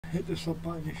hit the sub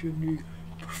button if you're new.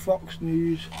 Fox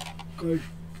News, go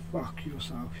fuck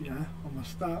yourself, yeah? I'm gonna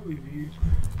start with you.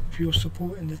 If you're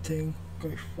supporting the thing,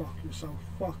 go fuck yourself.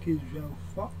 Fuck Israel,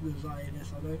 fuck the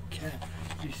Zionists, I don't care.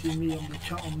 You see me on the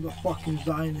chat, I'm the fucking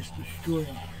Zionist destroyer.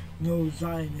 No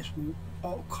Zionist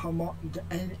will come up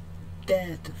and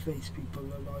dare to face people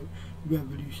like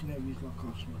revolutionaries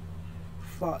like us, man.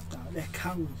 Fuck that, they're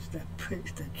cowards, they're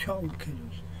pricks, they're child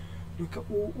killers. Look at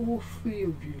all three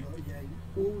of you, like, yeah,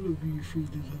 all of you three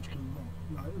deserve to run.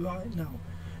 Like, right now,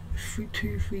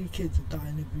 2-3 kids are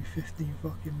dying every 15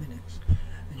 fucking minutes,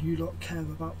 and you lot care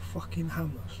about fucking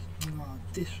Hamas. Nah,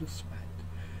 disrespect.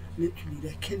 Literally,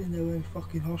 they're killing their own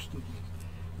fucking hostages,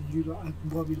 and you lot are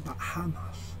worried about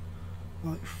Hamas.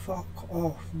 Like, fuck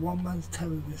off. One man's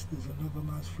terrorist is another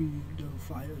man's freedom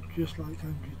fighter, just like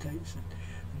Andrew Tate said.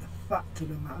 And the fact of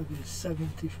the matter is,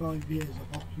 75 years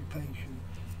of occupation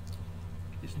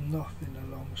is nothing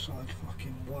alongside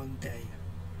fucking one day.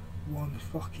 One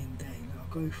fucking day. Now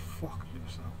go fuck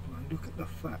yourself, man. Look at the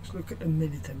facts. Look at the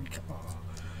military. Oh.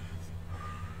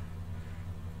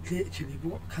 Literally,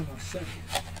 what can I say?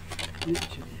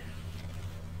 Literally.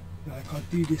 Like, I'd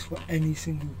do this for any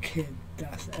single kid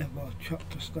that's ever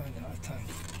chucked a stone at a tank.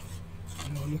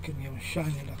 You know, look at me, I'm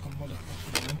shining like a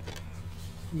motherfucker, man.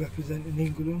 Representing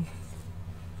England,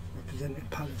 representing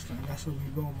Palestine. That's how we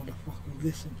roll, motherfuckers.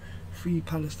 Listen, free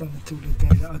Palestine until the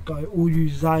day that I die. All you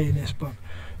Zionists, but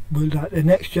like, the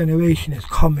next generation is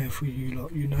coming for you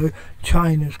lot, you know.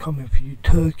 China's coming for you,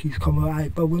 Turkey's coming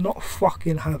out, but we're not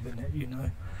fucking having it, you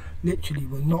know. Literally,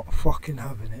 we're not fucking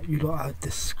having it. You lot are a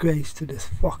disgrace to this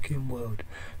fucking world.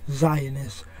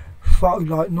 Zionists, fuck,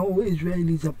 like, not all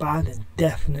Israelis are bad, and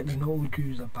definitely not all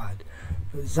Jews are bad.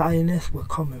 But Zionists, we're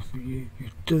coming for you, you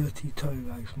dirty toe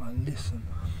rags, man. Listen,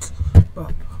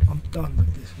 but I'm done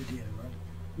with this video, man.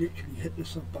 Literally, hit the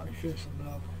sub button, show some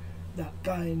love. That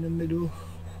guy in the middle,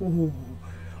 oh,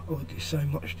 I would do so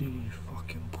much to you, you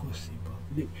fucking pussy, but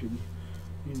literally,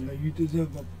 you know, you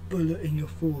deserve a bullet in your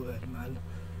forehead, man.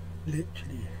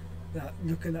 Literally, that,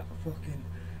 look at that fucking,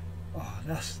 oh,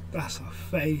 that's a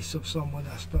face of someone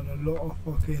that's done a lot of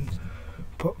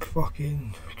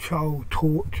fucking child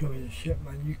torture and shit,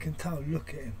 man. You can tell, look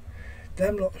at him.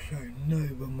 Them lot show no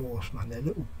remorse, man. They're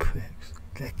little pricks.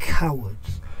 They're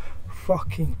cowards.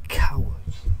 Fucking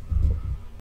cowards.